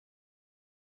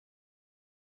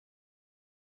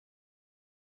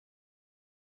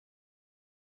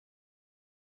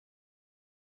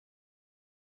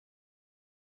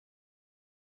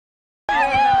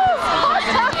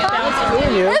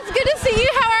you. It's good to see you.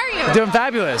 How are you? Doing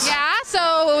fabulous. Yeah,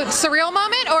 so surreal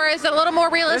moment, or is it a little more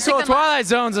This realistic? whole Twilight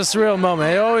Zone's a surreal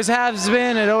moment. It always has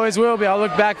been, it always will be. I'll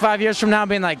look back 5 years from now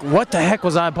being like, what the heck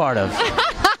was I a part of?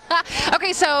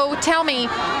 Okay, so tell me,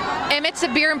 Emmett's a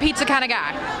beer and pizza kind of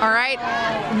guy, all right?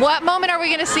 What moment are we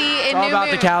going to see in It's all New about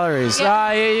Moon? the calories.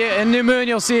 Yeah. In New Moon,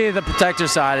 you'll see the protector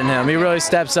side in him. He really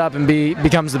steps up and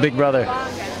becomes the big brother.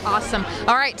 Awesome.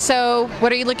 All right, so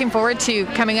what are you looking forward to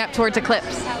coming up towards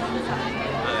Eclipse?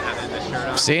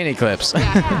 See any clips?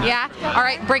 Yeah? All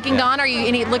right, Breaking Dawn, are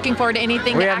you looking forward to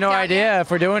anything? We to have act no out idea yet?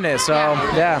 if we're doing it, so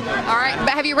yeah. All right,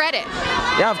 but have you read it?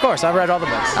 Yeah, of course. I've read all the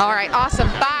books. All right, awesome.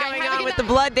 Bye. Going on with the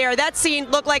blood there. That scene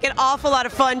looked like an awful lot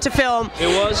of fun to film.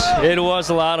 It was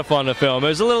a lot of fun to film. It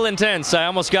was a little intense. I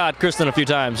almost got Kristen a few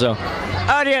times, so.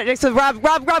 Oh yeah, so Rob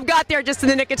got there just in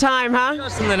the nick of time, huh?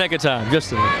 Just in the nick of time,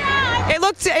 just in the nick. It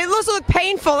looked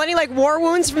painful. Any like war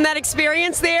wounds from that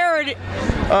experience there?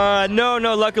 Or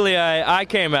No, luckily I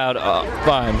came out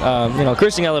fine. You know,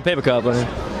 Kristen got a little paper cup, but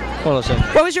one of those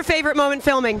things. what was your favorite moment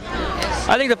filming?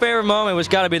 I think the favorite moment was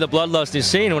got to be the bloodlusty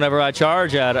scene whenever I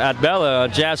charge at Bella.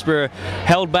 Jasper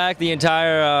held back the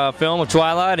entire film of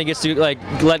Twilight and gets to like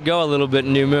let go a little bit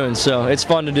in New Moon, so it's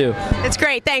fun to do. It's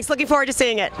great. Thanks. Looking forward to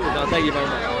seeing it. No, thank you very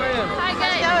much. Hi,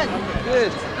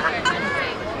 Good.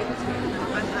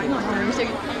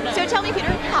 So tell me, Peter.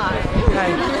 Hi.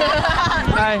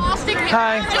 Hi.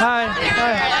 Hi. Hi.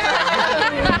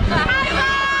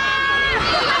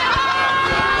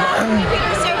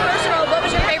 So first of all, what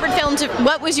was your favorite film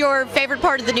what was your favorite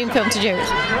part of the new film to do?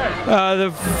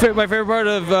 My favorite part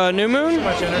of New Moon?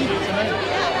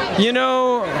 You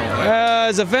know,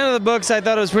 as a fan of the books, I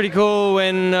thought it was pretty cool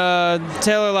when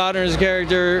Taylor Lautner's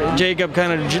character, Jacob,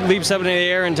 kind of leaps up into the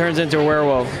air and turns into a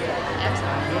werewolf.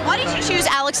 Why did you choose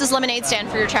Alex's Lemonade Stand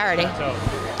for your charity?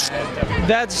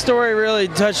 That story really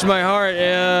touched my heart.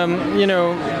 You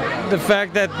know, the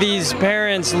fact that these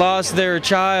parents lost their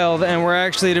child and were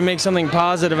actually to make something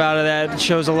positive out of that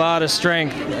shows a lot of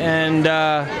strength, and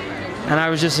I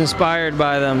was just inspired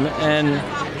by them. And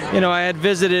you know, I had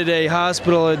visited a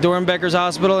hospital, a Dornbecker's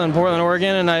Hospital in Portland,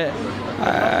 Oregon, and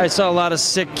I saw a lot of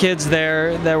sick kids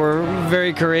there that were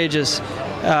very courageous.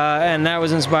 And that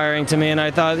was inspiring to me, and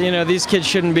I thought, you know, these kids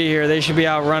shouldn't be here. They should be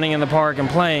out running in the park and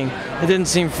playing. It didn't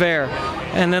seem fair.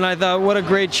 And then I thought, what a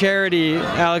great charity,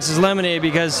 Alex's Lemonade,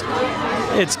 because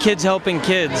it's kids helping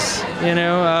kids, you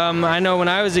know. I know when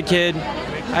I was a kid,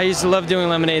 I used to love doing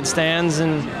lemonade stands,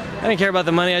 and I didn't care about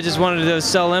the money. I just wanted to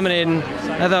sell lemonade, and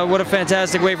I thought, what a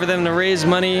fantastic way for them to raise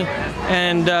money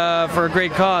and for a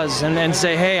great cause, and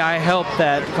say, hey, I helped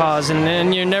that cause,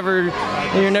 and you're never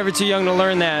too young to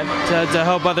learn that, to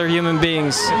help other human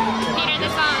beings. Peter,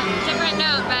 this on a different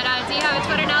note, but do you have a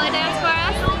Twitter Nelly dance for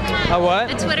us? A what?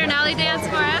 A Twitter Nelly dance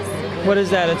for us? What is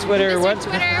that? A Twitter Mr. what?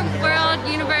 Twitter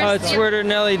World Universe. Oh, Twitter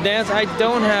Nelly dance. I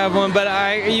don't have one, but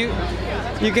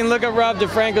you can look up Rob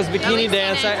DeFranco's bikini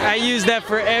dance. I use that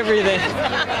for everything.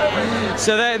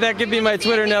 So that could be my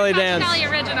Twitter Nelly dance. Nelly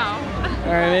original.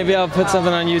 All right, maybe I'll put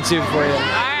something on YouTube for you.